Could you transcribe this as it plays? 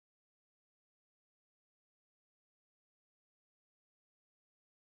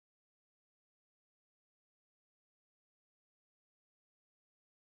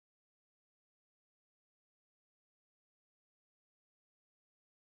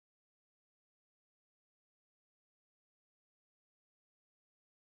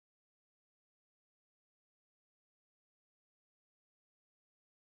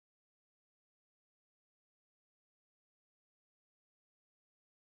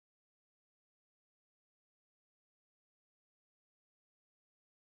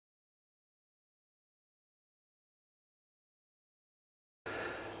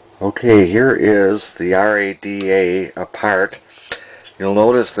Okay, here is the RADA apart. You'll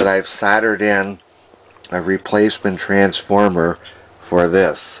notice that I've soldered in a replacement transformer for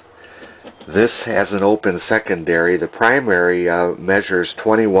this. This has an open secondary. The primary measures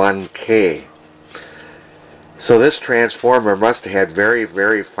 21K. So this transformer must have had very,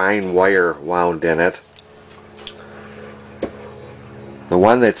 very fine wire wound in it. The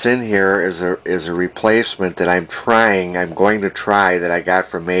one that's in here is a replacement that I'm going to try that I got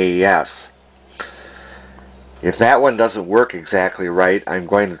from AES. If that one doesn't work exactly right, I'm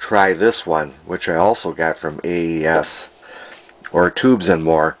going to try this one, which I also got from AES, or Tubes and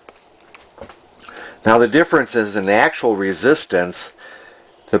More. Now the difference is in the actual resistance.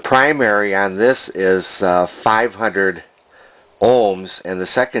 The primary on this is 500 ohms and the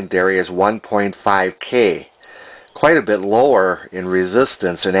secondary is 1.5K. Quite a bit lower in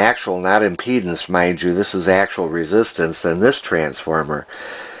resistance, in actual, not impedance, mind you. This is actual resistance than this transformer.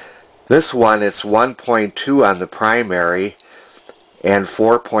 This one, it's 1.2 on the primary and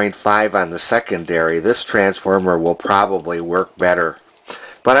 4.5 on the secondary. This transformer will probably work better.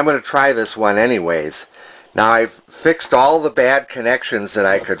 But I'm going to try this one anyways. Now I've fixed all the bad connections that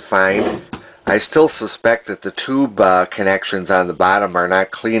I could find. I still suspect that the tube connections on the bottom are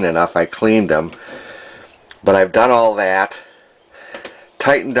not clean enough. I cleaned them. But I've done all that,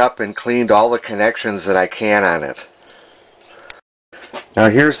 tightened up and cleaned all the connections that I can on it.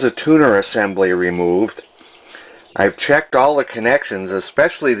 Now here's the tuner assembly removed. I've checked all the connections,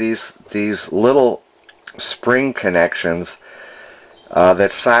 especially these little spring connections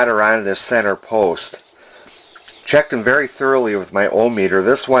that solder on this center post. Checked them very thoroughly with my ohm meter.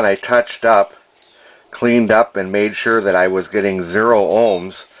 This one I touched up, cleaned up, and made sure that I was getting 0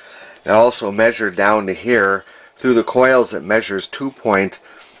 ohms. I also measured down to here. Through the coils it measures 2.1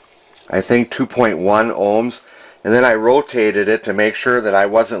 ohms. And then I rotated it to make sure that I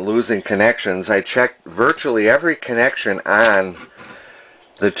wasn't losing connections. I checked virtually every connection on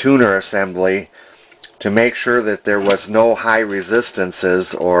the tuner assembly to make sure that there was no high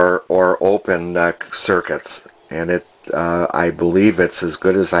resistances or open circuits. And I believe it's as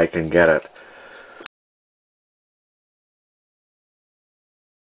good as I can get it.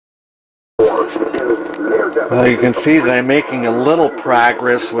 Well, you can see that I'm making a little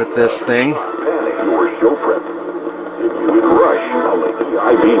progress with this thing.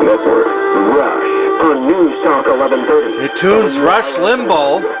 It tunes Rush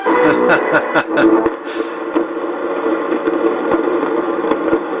Limbaugh.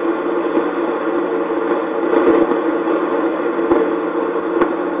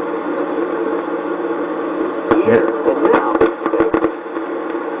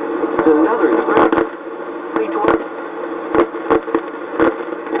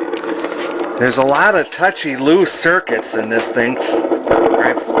 There's a lot of touchy loose circuits in this thing.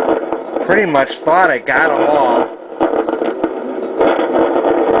 I've pretty much thought I got them all.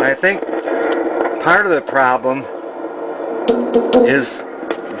 And I think part of the problem is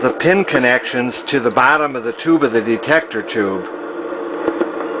the pin connections to the bottom of the tube of the detector tube.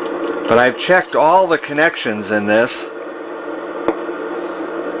 But I've checked all the connections in this.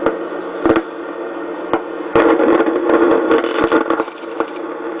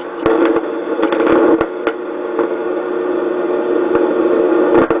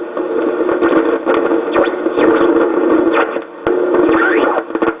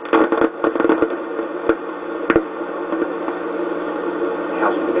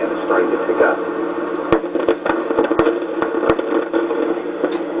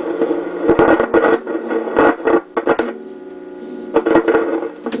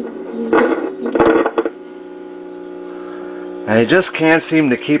 I just can't seem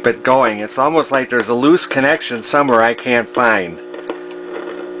to keep it going. It's almost like there's a loose connection somewhere I can't find.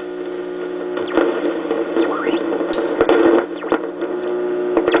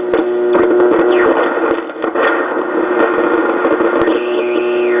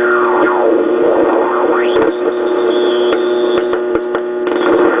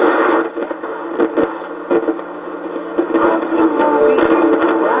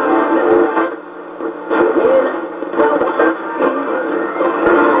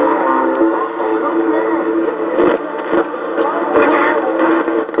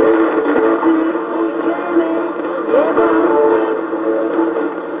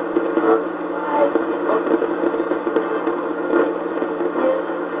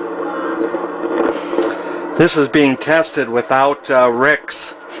 This is being tested without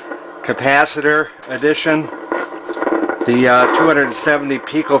Rick's capacitor edition, the 270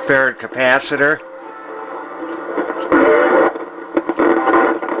 picofarad capacitor.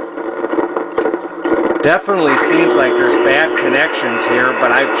 Definitely seems like there's bad connections here,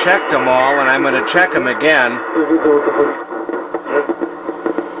 but I've checked them all and I'm going to check them again.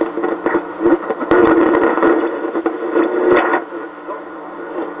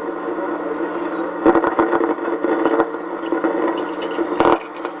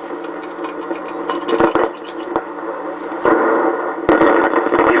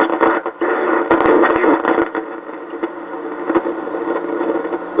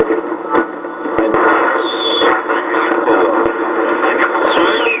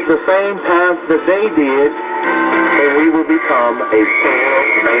 Same path that they did, and we will become a fair,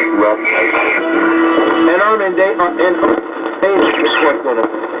 bankrupt nation.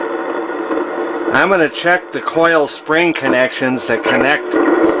 And I'm going to check the coil spring connections that connect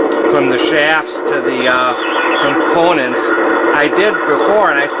from the shafts to the components. I did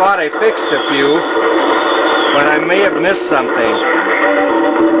before, and I thought I fixed a few, but I may have missed something.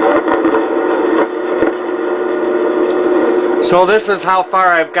 So this is how far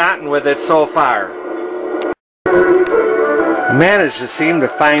I've gotten with it so far. Managed to seem to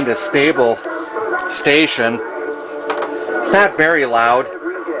find a stable station. It's not very loud.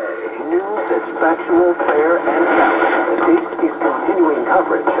 News that's factual, fair, and balanced. This is continuing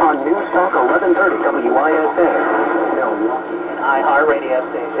coverage on News Talk 1130 WISN, Milwaukee, and iHeartRadio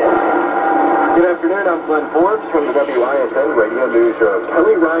station. Good afternoon, I'm Glenn Forbes from the WISN Radio Newsroom.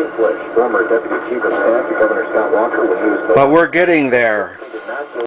 Kelly Reinfleisch, former Deputy Chief of Staff to Governor Scott Walker, will use... But we're getting there.